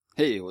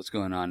Hey, what's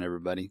going on,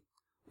 everybody?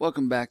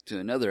 Welcome back to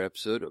another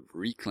episode of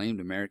Reclaimed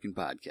American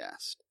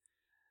Podcast.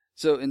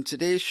 So, in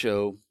today's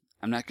show,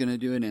 I'm not going to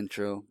do an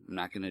intro. I'm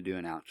not going to do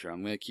an outro.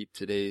 I'm going to keep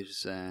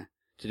today's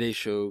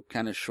show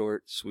kind of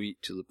short,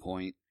 sweet, to the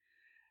point.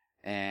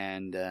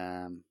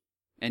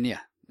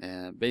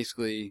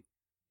 Basically,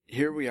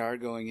 here we are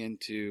going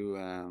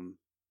into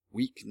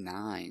week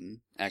 9.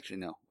 Actually,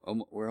 no,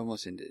 we're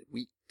almost into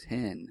week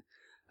 10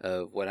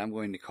 of what I'm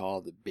going to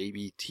call the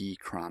Baby T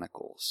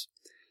Chronicles.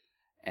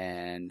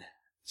 And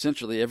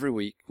essentially every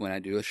week when I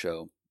do a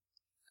show,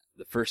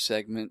 the first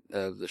segment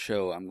of the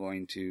show, I'm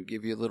going to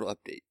give you a little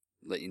update,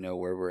 let you know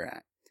where we're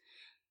at.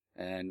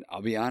 And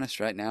I'll be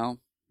honest right now,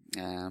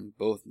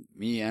 both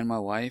me and my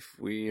wife,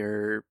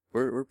 we're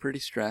pretty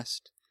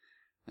stressed.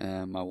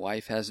 My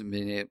wife hasn't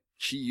been able,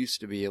 she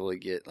used to be able to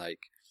get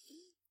like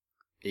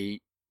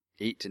 8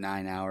 to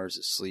 9 hours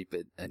of sleep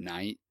at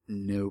night,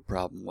 no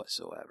problem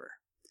whatsoever.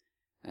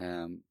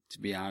 To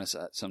be honest,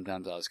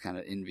 sometimes I was kind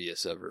of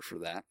envious of her for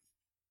that.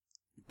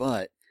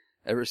 But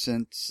ever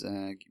since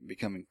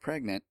becoming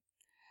pregnant,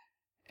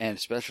 and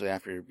especially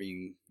after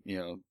being,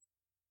 I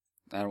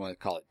don't want to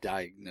call it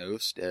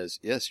diagnosed as,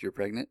 yes, you're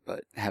pregnant,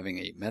 but having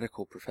a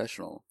medical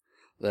professional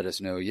let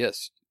us know,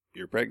 yes,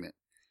 you're pregnant.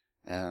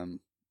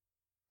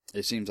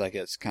 It seems like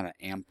it's kind of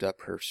amped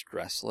up her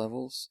stress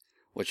levels,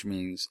 which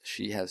means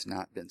she has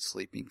not been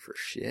sleeping for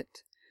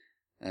shit.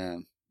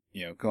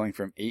 Going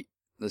from 8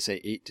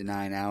 to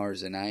 9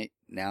 hours a night,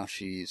 now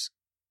she's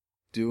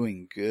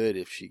doing good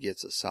if she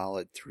gets a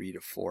solid 3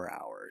 to 4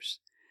 hours.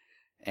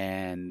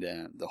 And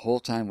the whole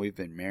time we've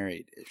been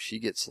married, if she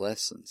gets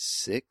less than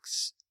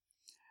 6,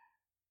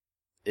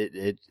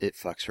 it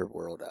fucks her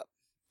world up.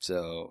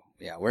 So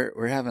yeah,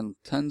 we're having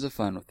tons of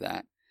fun with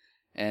that.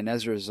 And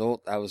as a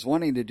result, I was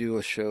wanting to do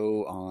a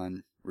show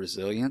on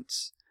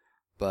resilience,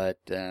 but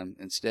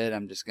instead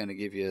I'm just going to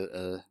give you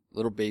a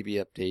little baby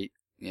update,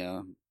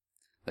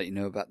 let you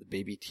know about the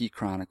Baby T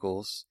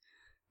Chronicles.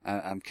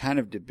 I'm kind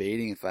of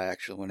debating if I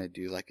actually want to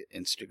do like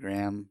an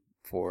Instagram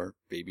for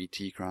Baby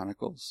T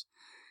Chronicles.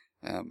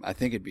 I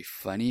think it'd be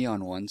funny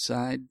on one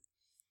side,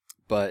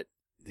 but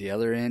the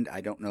other end,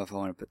 I don't know if I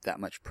want to put that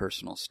much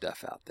personal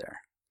stuff out there.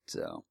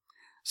 So,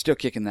 still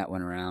kicking that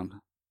one around.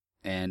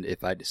 And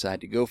if I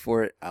decide to go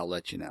for it, I'll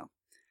let you know.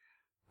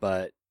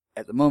 But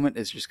at the moment,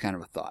 it's just kind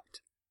of a thought.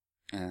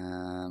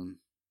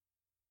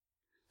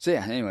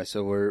 Anyway,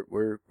 so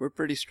we're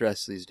pretty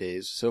stressed these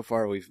days. So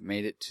far, we've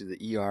made it to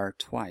the ER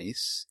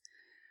twice.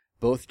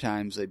 Both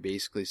times they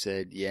basically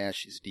said, yeah,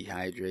 she's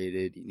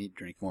dehydrated, you need to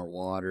drink more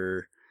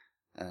water.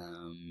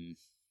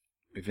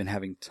 We've been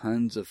having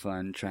tons of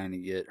fun trying to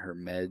get her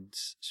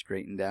meds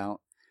straightened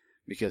out,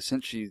 because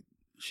since she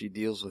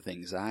deals with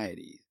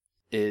anxiety,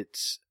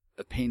 it's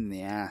a pain in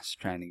the ass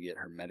trying to get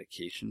her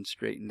medication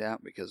straightened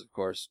out, because of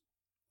course,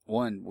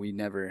 one, we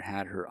never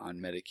had her on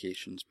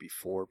medications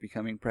before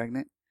becoming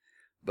pregnant.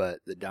 But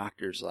the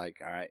doctor's like,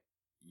 all right,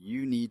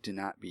 you need to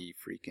not be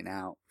freaking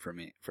out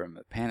from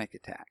a panic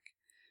attack,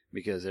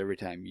 because every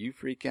time you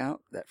freak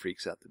out, that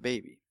freaks out the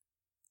baby.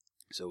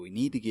 So we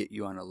need to get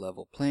you on a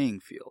level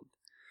playing field.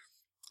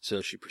 So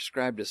she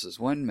prescribed us this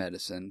one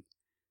medicine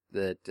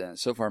that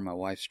so far my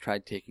wife's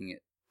tried taking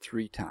it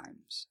 3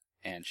 times,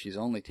 and she's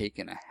only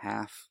taken a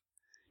half.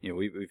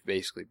 We've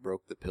basically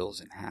broke the pills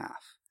in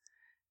half.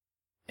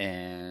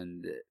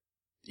 And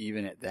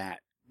even at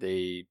that,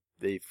 they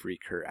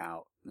freak her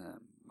out.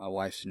 My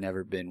wife's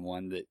never been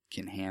one that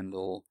can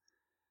handle,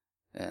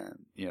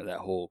 that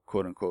whole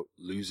quote-unquote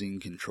losing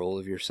control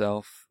of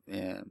yourself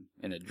in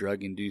a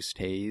drug-induced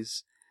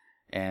haze.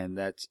 And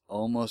that's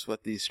almost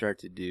what these start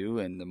to do.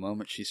 And the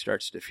moment she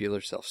starts to feel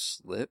herself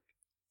slip,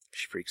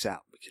 she freaks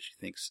out because she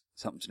thinks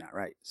something's not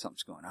right.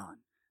 Something's going on.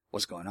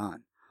 What's going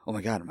on? Oh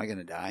my God, am I going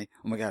to die?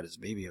 Oh my God, is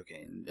the baby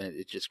okay? And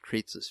it just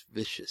creates this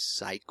vicious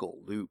cycle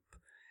loop.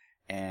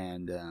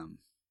 And,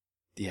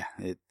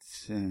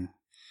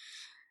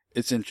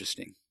 it's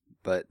interesting,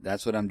 but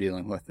that's what I'm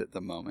dealing with at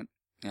the moment.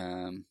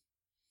 And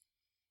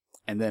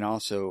then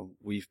also,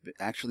 we've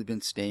actually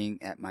been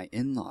staying at my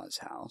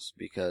in-laws' house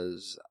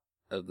because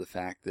of the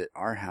fact that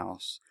our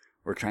house,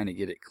 we're trying to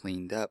get it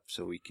cleaned up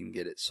so we can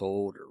get it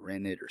sold or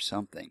rented or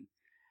something.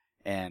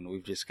 And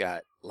we've just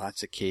got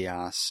lots of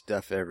chaos,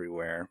 stuff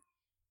everywhere.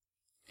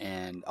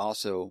 And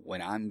also,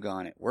 when I'm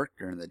gone at work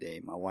during the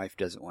day, my wife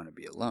doesn't want to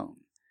be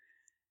alone.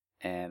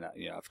 And,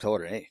 I've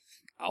told her, hey,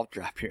 I'll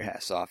drop your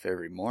ass off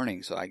every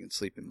morning so I can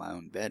sleep in my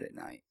own bed at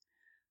night.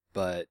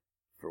 But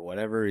for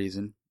whatever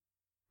reason,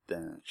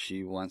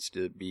 she wants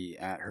to be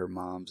at her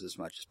mom's as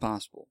much as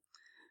possible.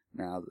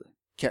 Now, the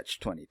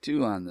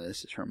catch-22 on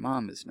this is her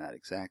mom is not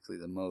exactly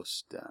the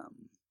most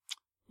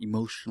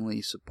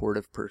emotionally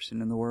supportive person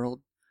in the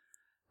world.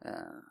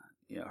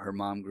 Her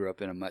mom grew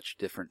up in a much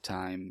different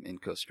time in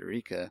Costa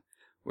Rica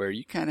where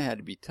you kind of had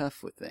to be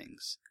tough with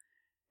things.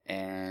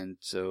 And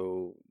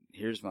so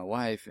here's my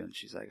wife, and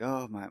she's like,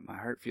 oh, my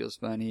heart feels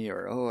funny,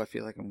 or, oh, I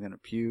feel like I'm going to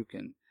puke.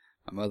 And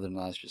my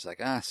mother-in-law's just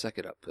like, suck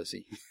it up,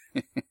 pussy.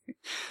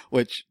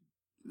 Which,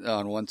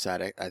 on one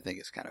side, I think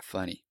is kind of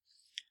funny.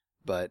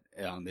 But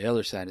on the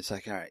other side, it's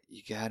like, all right,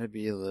 you got to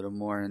be a little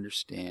more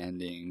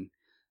understanding.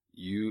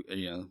 You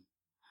know,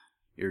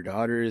 your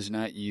daughter is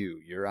not you.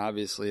 You're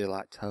obviously a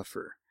lot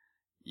tougher.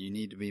 You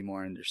need to be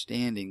more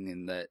understanding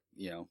in that,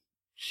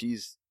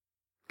 she's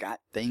got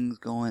things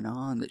going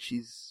on that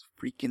she's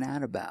freaking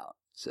out about.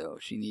 So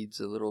she needs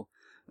a little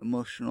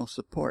emotional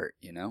support,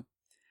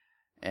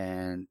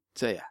 And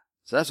so, yeah,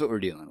 so that's what we're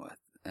dealing with.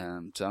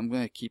 So I'm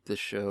going to keep the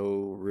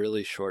show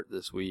really short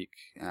this week.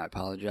 I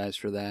apologize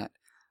for that.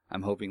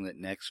 I'm hoping that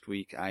next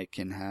week I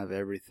can have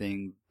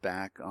everything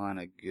back on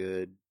a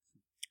good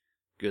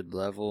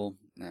level.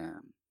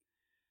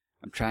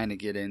 I'm trying to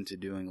get into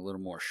doing a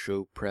little more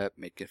show prep,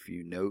 make a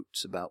few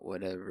notes about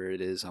whatever it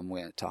is I'm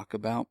going to talk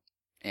about,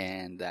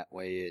 and that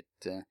way it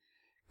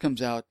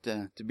comes out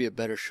to be a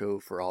better show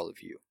for all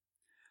of you.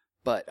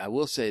 But I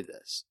will say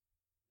this.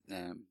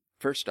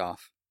 First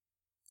off,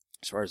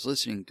 as far as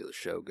listening to the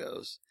show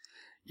goes,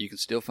 you can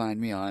still find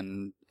me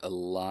on a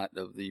lot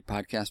of the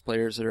podcast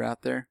players that are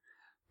out there.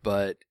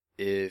 But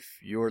if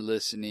you're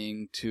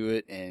listening to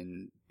it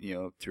and,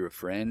 through a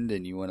friend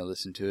and you want to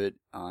listen to it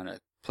on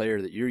a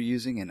player that you're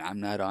using and I'm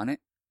not on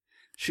it,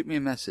 shoot me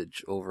a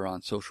message over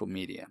on social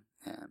media.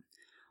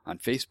 On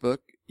Facebook,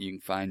 you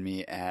can find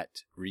me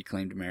at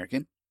Reclaimed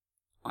American.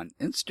 On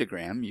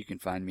Instagram, you can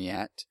find me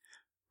at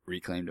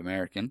Reclaimed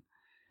American.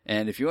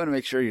 And if you want to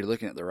make sure you're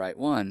looking at the right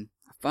one,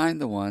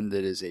 find the one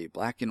that is a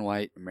black and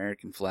white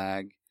American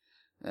flag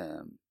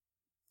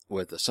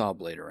with a saw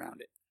blade around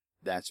it.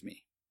 That's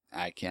me.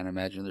 I can't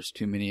imagine there's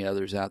too many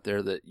others out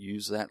there that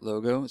use that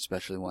logo,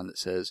 especially one that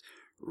says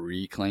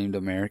Reclaimed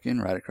American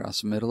right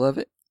across the middle of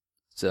it.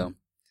 So,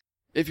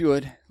 if you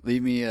would,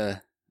 leave me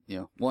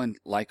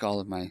like all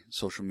of my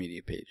social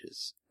media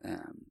pages.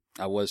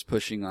 I was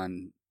pushing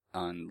on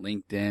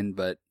LinkedIn,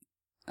 but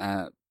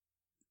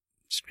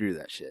screw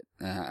that shit.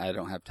 I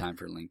don't have time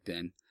for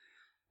LinkedIn.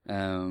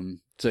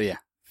 So yeah,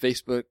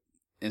 Facebook,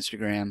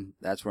 Instagram,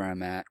 that's where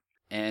I'm at.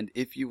 And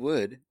if you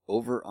would,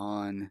 over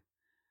on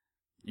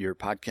your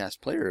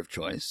podcast player of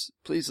choice,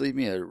 please leave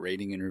me a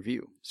rating and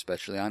review,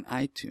 especially on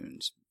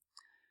iTunes.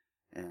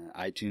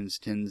 iTunes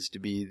tends to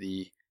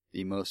be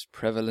the most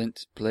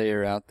prevalent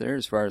player out there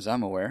as far as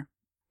I'm aware.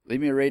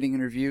 Leave me a rating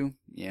and review.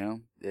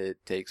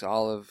 It takes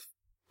all of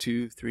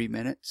 2-3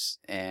 minutes,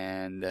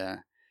 and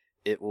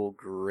it will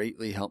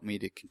greatly help me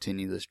to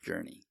continue this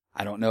journey.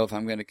 I don't know if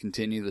I'm going to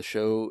continue the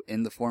show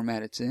in the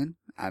format it's in.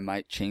 I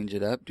might change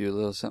it up, do a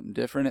little something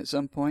different at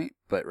some point,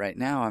 but right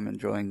now I'm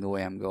enjoying the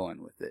way I'm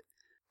going with it.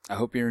 I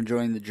hope you're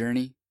enjoying the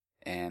journey,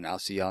 and I'll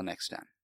see y'all next time.